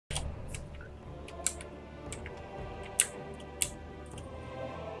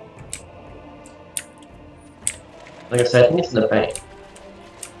Like I said, I think it's in the bank.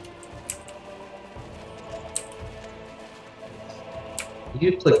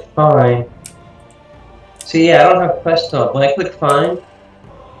 You click find. See, yeah, I don't have quest on. When I click find,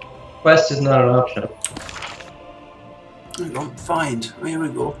 quest is not an option. Hang on, find. Oh, here we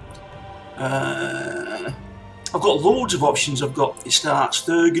go. I've got loads of options. I've got it starts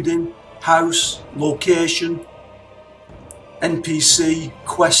Thurgadin, house, location, NPC,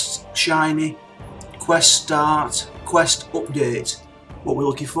 quest shiny, quest start, quest update. What we're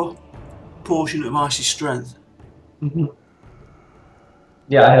looking for? Portion of icy strength.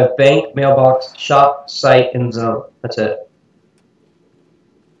 Yeah, I have bank, mailbox, shop, site, and zone. That's it.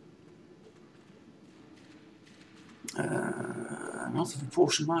 Nothing for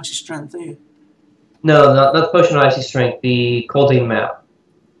portion of icy strength here. No, not the potion of icy strength. The Coldane map.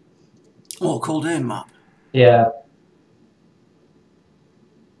 Oh, Coldane map. Yeah.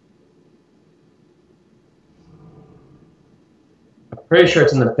 I'm pretty sure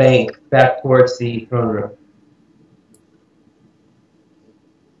it's in the bank, back towards the throne room.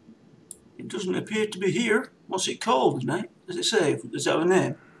 It doesn't appear to be here. What's it called, mate? Does it say? Is that a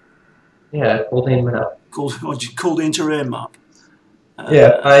name? Yeah, Coldane map. Coldane terrain map.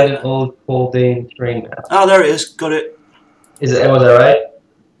 Yeah, find an old Coldane terrain map. Ah, there it is. Got it. Was that right?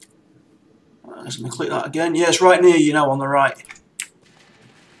 Let me click that again. Yeah, it's right near you now on the right.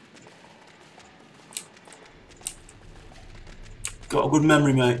 Got a good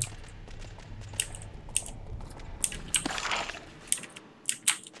memory, mate.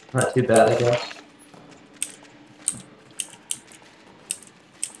 Not too bad, I guess.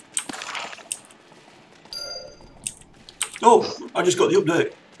 Oh, I just got the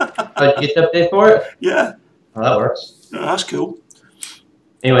update. Oh, did you get the update for it? Yeah. Oh, that works. Yeah, that's cool.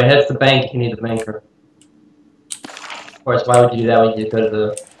 Anyway, head to the bank if you need the banker. Of course, why would you do that when you go to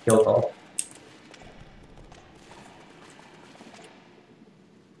the guild hall?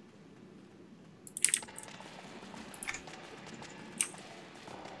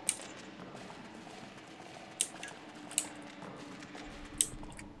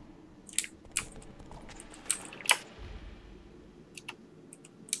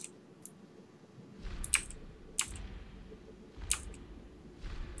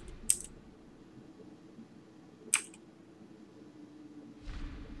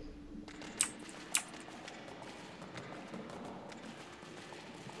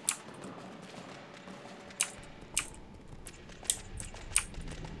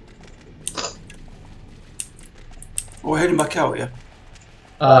 Oh, we're heading back out, yeah?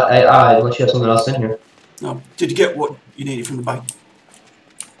 Unless you have something else in here. No. Did you get what you needed from the bank?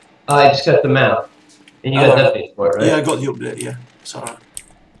 I just got the map. And you got the update for it, right? Yeah, I got the update, yeah. It's alright.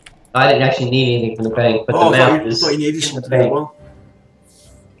 I didn't actually need anything from the bank, but the map is I thought you needed in the something bank. as well.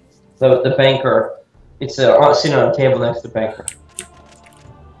 So the banker, it's sitting on a table next to the banker.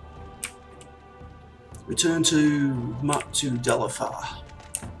 Return to map to Delafar.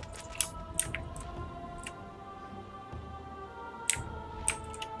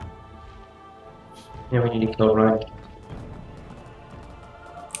 Yeah, we need to kill Ryan.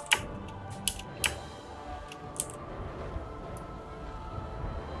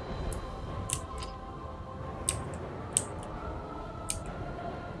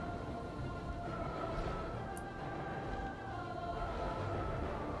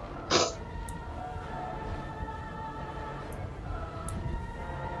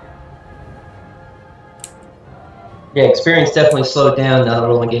 Yeah, experience definitely slowed down now that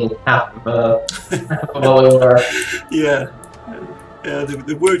we're only getting half of what we were. Yeah. Yeah,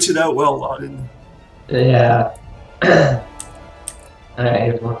 they worked it out well, didn't they? Yeah. Alright,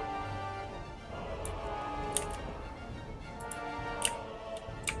 here's one.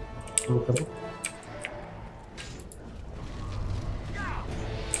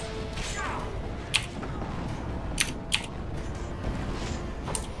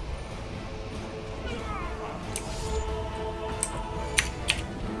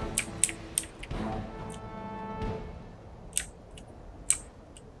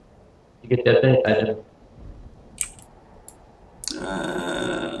 You get that thing? I didn't.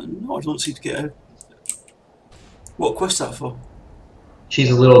 No, I don't seem to get out. What quest that for? She's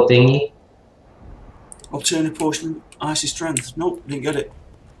a little dingy. Obtain a potion of icy strength. Nope, didn't get it.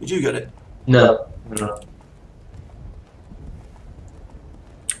 Did you get it? No. No.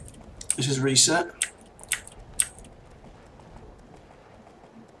 This is reset.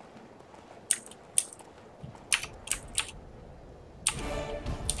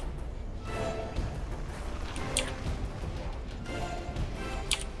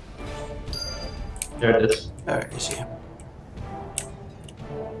 There it is. There it is, yeah.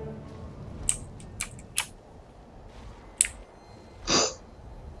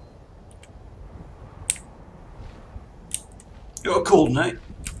 cold, mate.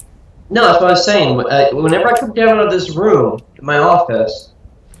 No, that's what I was saying. Whenever I come down out of this room, in my office,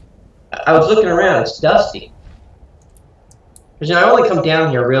 I was looking around. It's dusty. Because I only come down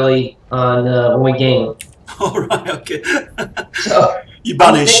here really on when we game. All right, okay. So You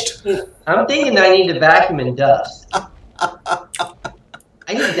banished. I'm thinking that I need to vacuum and dust. I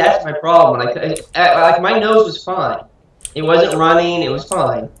think that's my problem. Like my nose was fine. It wasn't running. It was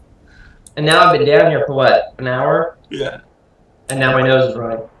fine. And now I've been down here for what, an hour? Yeah. And now my nose is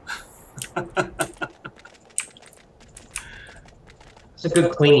running. It's a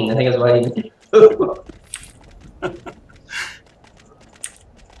good cleaning. I think that's what I need to do.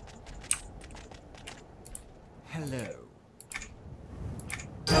 Hello.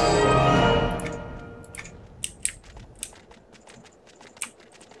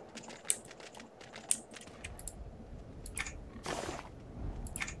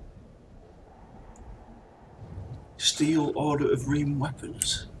 Steel Order of Ream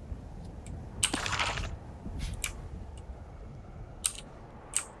weapons.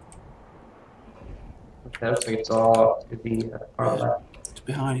 Okay, looks like it's all up to the far left. It's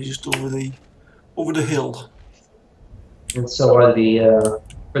behind you, just over the hill. And so are the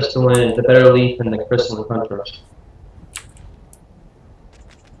crystalline, the better leaf, and the crystalline hunters.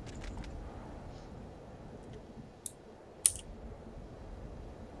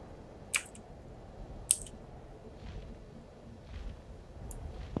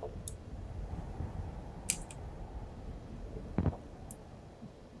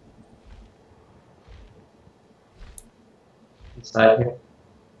 Inside here.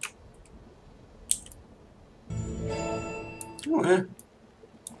 Oh, yeah.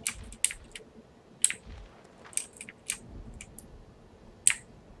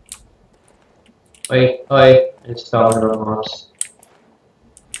 Wait, it's falling on Mars.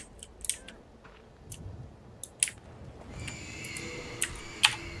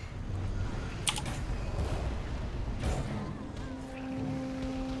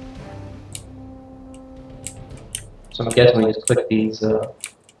 So I'm guessing we just click these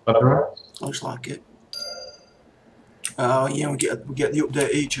button rocks. Looks like it. Yeah, we get the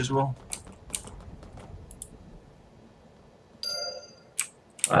update each as well.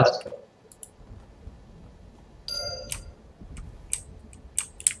 Oh, that's good.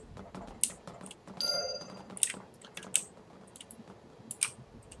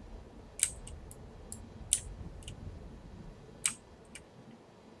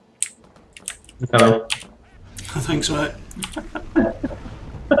 I'm coming. Thanks, mate.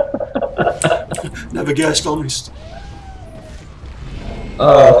 Never guessed, honest.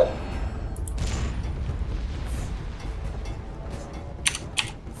 Oh.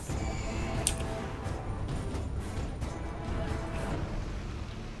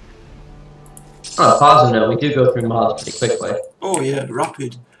 On a positive note, we do go through mods pretty quickly. Oh yeah,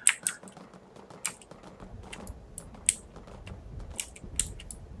 rapid.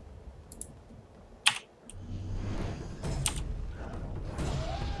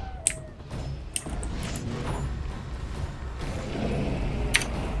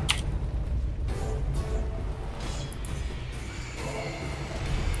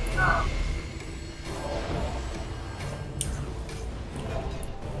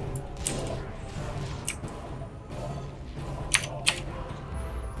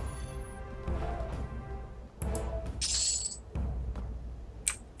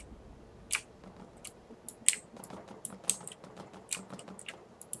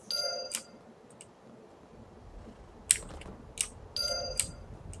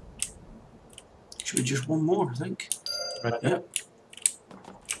 Should be just one more, I think. Right there.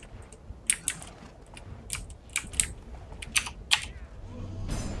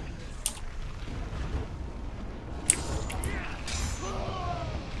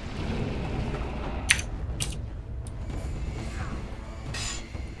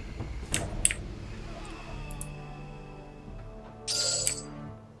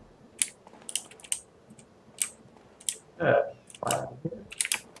 Yep. Fire here.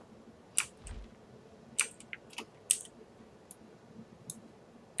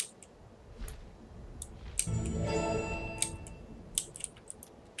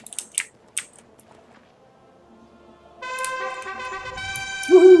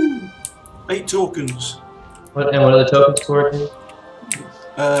 Woohoo! 8 tokens. What are the tokens for again?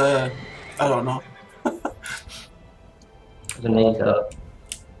 I don't know. The name's up.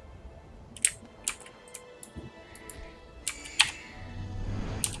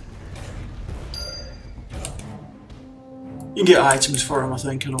 You can get items for them, I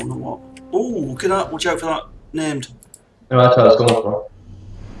think. I don't know what. Oh, look at that. Watch out for that. Named. No, that's what I was going for.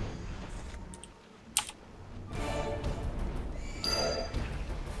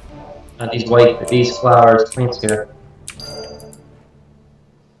 These flowers, plants here.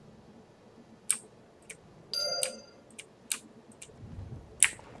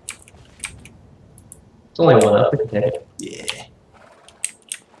 It's only one up, we can take it. Yeah.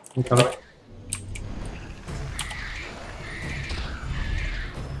 You coming?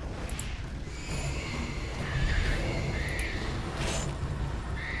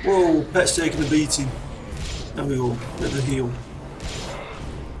 Whoa, pet's taking a beating. There we go, bit of a heal.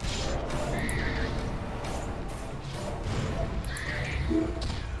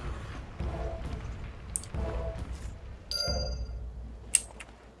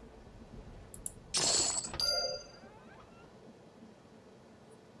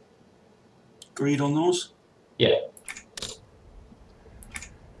 Agreed on those? Yeah.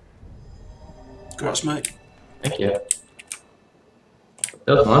 Congrats, mate. Thank you.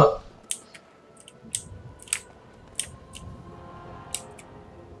 That was fun.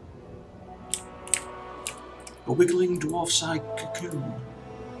 A wiggling dwarf-sized cocoon.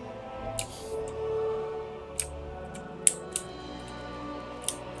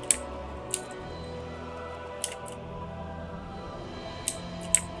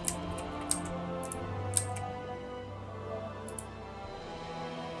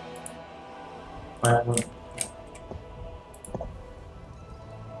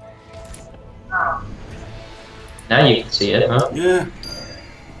 Now you can see it, huh? Yeah.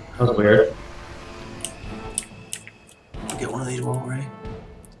 That was weird. I'll get one of these while we're here.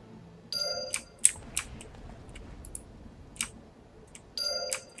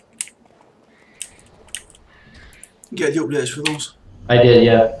 Get the updates for those. I did,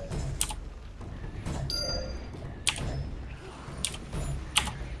 yeah.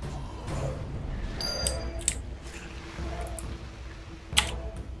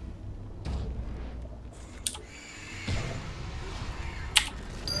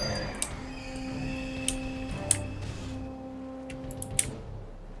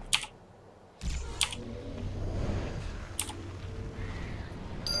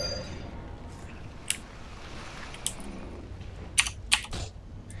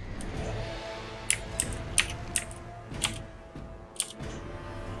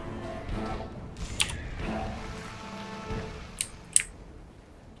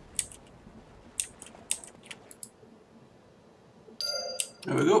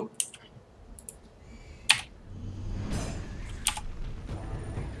 There we go.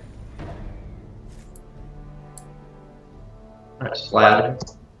 Alright, splatter.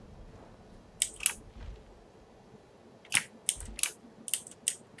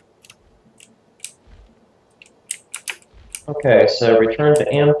 Okay, so return to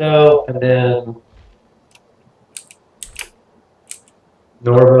Amdo, and then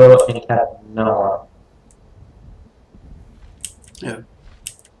Norvo and Catanala. Yeah.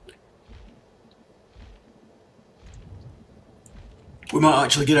 We might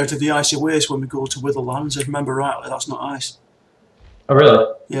actually get out of the icy waste when we go to Witherlands. If I remember rightly, that's not ice. Oh, really?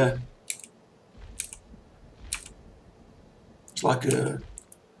 Yeah. It's like a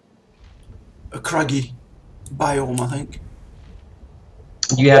craggy biome, I think.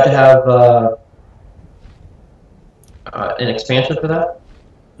 Do you have to have an expansion for that?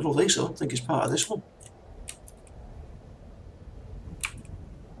 I don't think so. I think it's part of this one.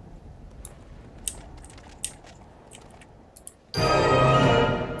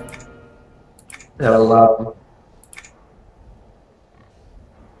 That was a lot of them.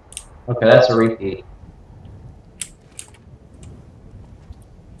 Okay, that's a repeat.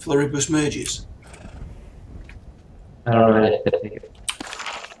 Floribus mages. I don't know, I didn't take it.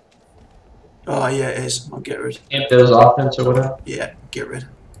 Oh yeah, it is. I'll get rid. Amdo's offense or whatever? Yeah, get rid.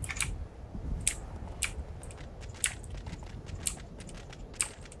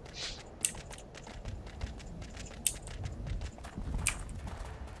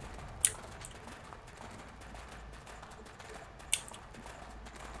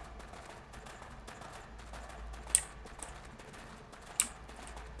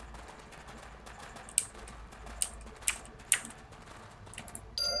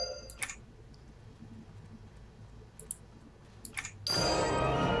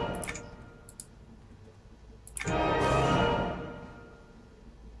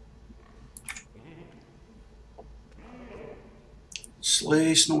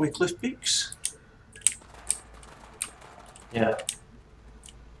 Slay snowy cliff peaks. Yeah.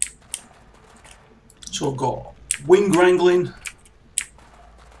 So we've got wing wrangling,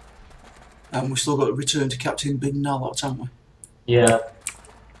 and we've still got to return to Captain Big Nallot, haven't we? Yeah.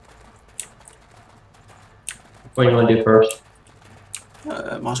 What do you want to do first?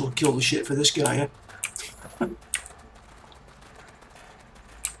 Might as well kill the shit for this guy, yeah?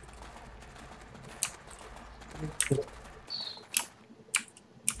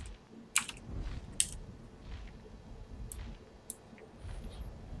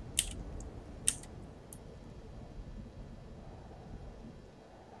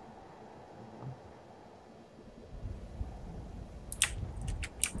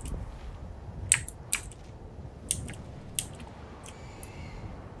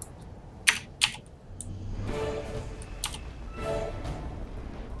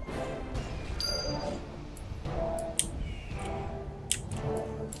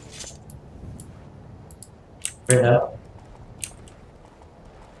 Right now.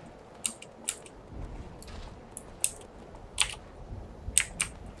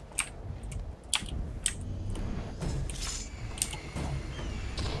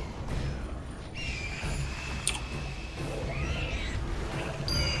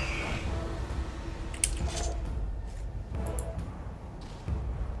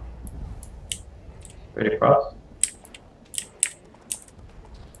 Ready across.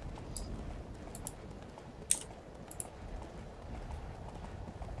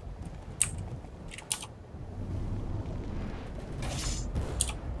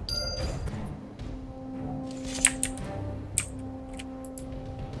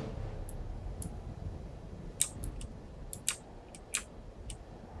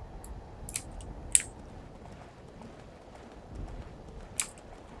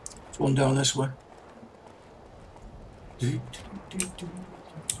 There's one down this way.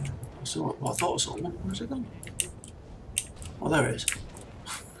 So well, I thought I saw one. Where's it gone? Oh, there it is.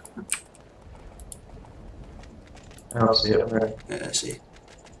 I don't see it. Right. Yeah, I see.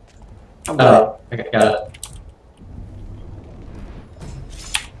 Oh, okay, got it.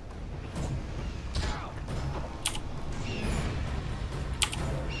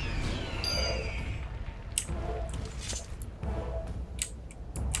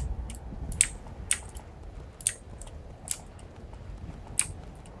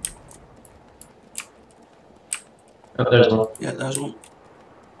 Oh, there's one. Yeah, there's one.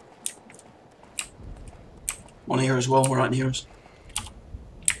 One here as well, right near us.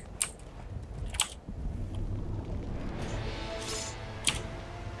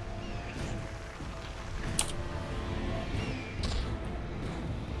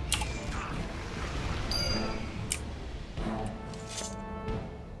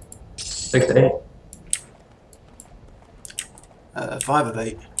 Six to eight. 5 of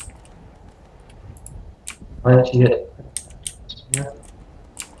 8. Why didn't you hit? Yeah.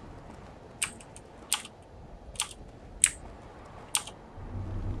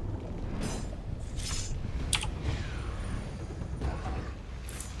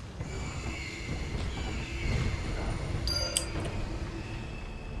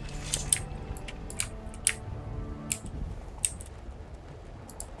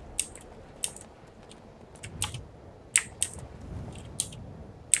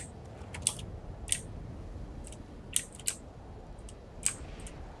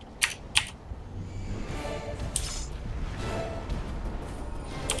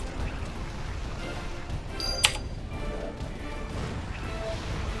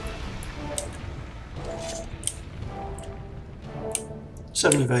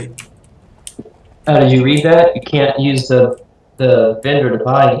 Seven of 8. Did you read that? You can't use the vendor to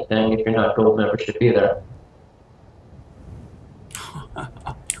buy anything if you're not gold membership either.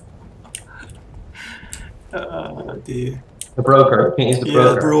 Dear. The broker. You can't use the broker.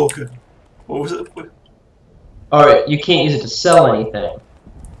 Yeah, the broker. What was it? Alright, you can't use it to sell anything.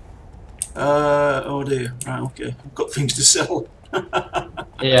 Oh dear. Right, okay. I've got things to sell.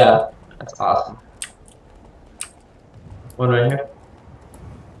 Yeah, that's awesome. One right here?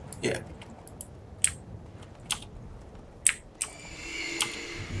 Yeah.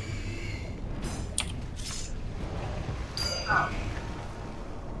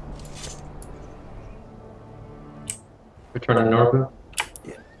 Return to Norbu?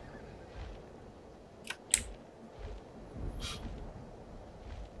 Yeah.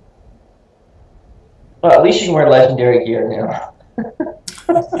 Well, at least you can wear legendary gear now.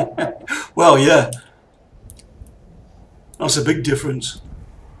 Well, yeah. That's a big difference.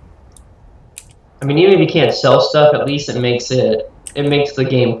 I mean, even if you can't sell stuff, at least it makes the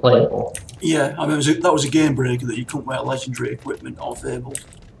game playable. Yeah, I mean, that was a game breaker that you couldn't wear legendary equipment or Fable.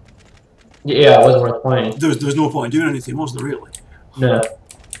 Yeah, it wasn't worth playing. There was no point in doing anything, was there, really? No.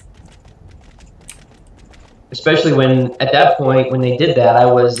 Especially when, at that point, when they did that, I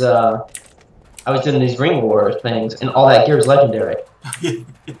was doing these Ring War things, and all that gear is legendary.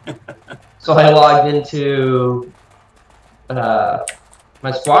 So I logged into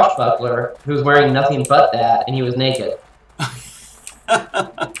my swashbuckler, who was wearing nothing but that, and he was naked.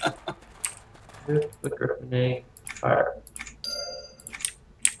 The Griffin. Make fire.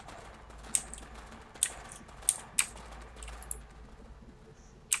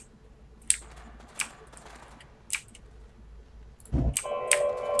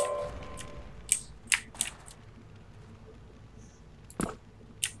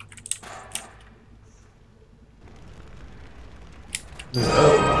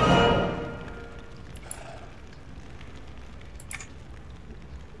 Oh.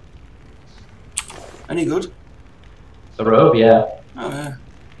 Any good? The robe, yeah. Oh yeah.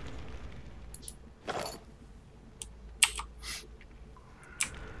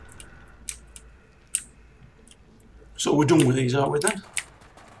 So we're done with these, aren't we then?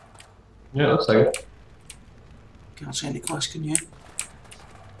 Yeah, it looks like it. Can't see any quests, can you?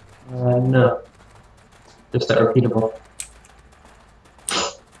 No. Just that repeatable.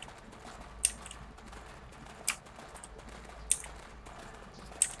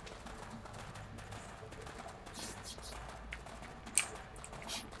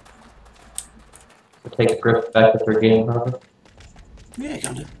 We'll take a grift back to 3rd game, probably. Yeah, you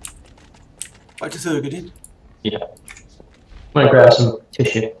can do. Back to Thurgood in. Yeah. I'm gonna grab some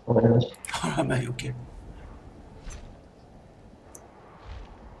tissue. Alright mate, okay.